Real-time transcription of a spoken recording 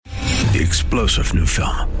The explosive new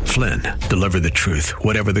film, Flynn, Deliver the Truth,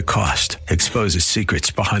 Whatever the Cost, exposes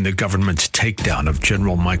secrets behind the government's takedown of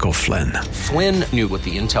General Michael Flynn. Flynn knew what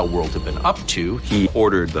the intel world had been up to. He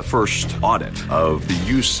ordered the first audit of the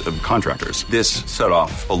use of contractors. This set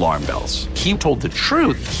off alarm bells. He told the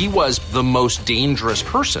truth. He was the most dangerous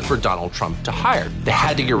person for Donald Trump to hire. They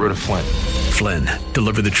had to get rid of Flynn. Flynn,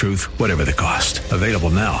 Deliver the Truth, Whatever the Cost. Available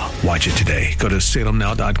now. Watch it today. Go to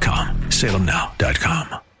salemnow.com.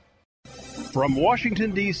 salemnow.com. From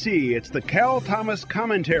Washington, D.C., it's the Cal Thomas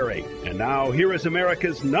Commentary. And now, here is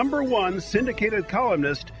America's #1 syndicated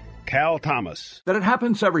columnist, Cal Thomas. That it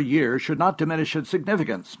happens every year should not diminish its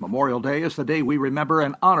significance. Memorial Day is the day we remember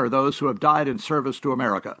and honor those who have died in service to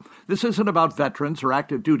America. This isn't about veterans or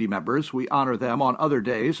active duty members. We honor them on other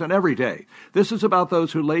days and every day. This is about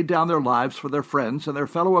those who laid down their lives for their friends and their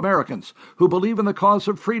fellow Americans, who believe in the cause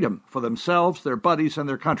of freedom for themselves, their buddies, and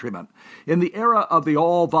their countrymen. In the era of the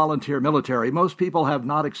all-volunteer military, most people have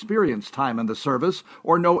not experienced time in the service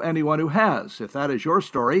or know anyone who has. If that is your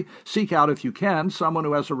story, seek out, if you can, someone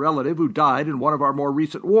who has a relative who died in one of our more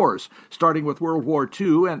recent wars, starting with World War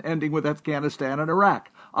II and ending with Afghanistan and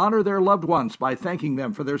Iraq. Honor their loved ones by thanking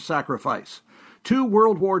them for their sacrifice. 2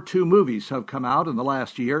 World War II movies have come out in the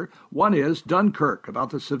last year. One is Dunkirk,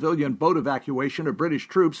 about the civilian boat evacuation of British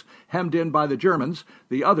troops hemmed in by the Germans.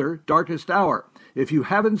 The other, Darkest Hour. If you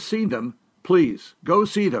haven't seen them, please go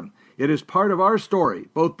see them. It is part of our story,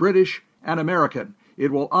 both British and American.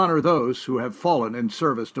 It will honor those who have fallen in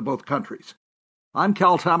service to both countries. I'm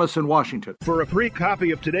Cal Thomas in Washington. For a free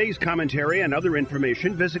copy of today's commentary and other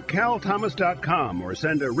information, visit calthomas.com or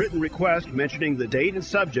send a written request mentioning the date and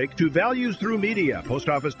subject to Values Through Media, Post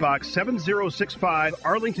Office Box 7065,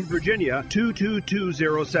 Arlington, Virginia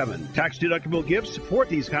 22207. Tax-deductible gifts support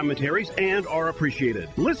these commentaries and are appreciated.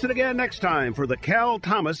 Listen again next time for the Cal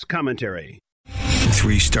Thomas Commentary.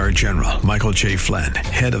 3-star General Michael J. Flynn,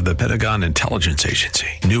 head of the Pentagon Intelligence Agency,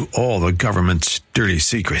 knew all the government's dirty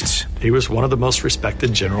secrets. He was one of the most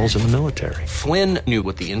respected generals in the military. Flynn knew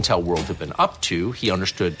what the intel world had been up to. He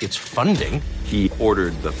understood its funding. He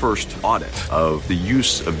ordered the first audit of the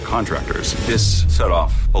use of contractors. This set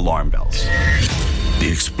off alarm bells. The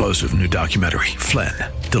explosive new documentary, Flynn,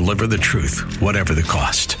 Deliver the Truth, Whatever the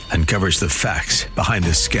Cost, uncovers the facts behind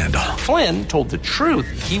this scandal. Flynn told the truth.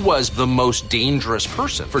 He was the most dangerous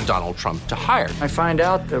person for Donald Trump to hire. I find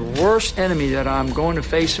out the worst enemy that I'm going to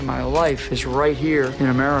face in my life is right here in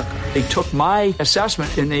America. They took my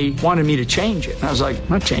assessment and they wanted me to change it. And I was like, I'm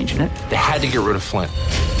not changing it. They had to get rid of Flynn.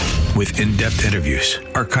 With in-depth interviews,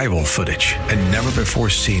 archival footage, and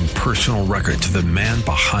never-before-seen personal records of the man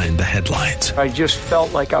behind the headlines. I just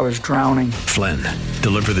felt like I was drowning. Flynn,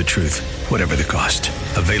 Deliver the Truth, Whatever the Cost.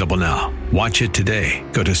 Available now. Watch it today.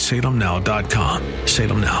 Go to salemnow.com.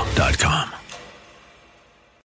 salemnow.com.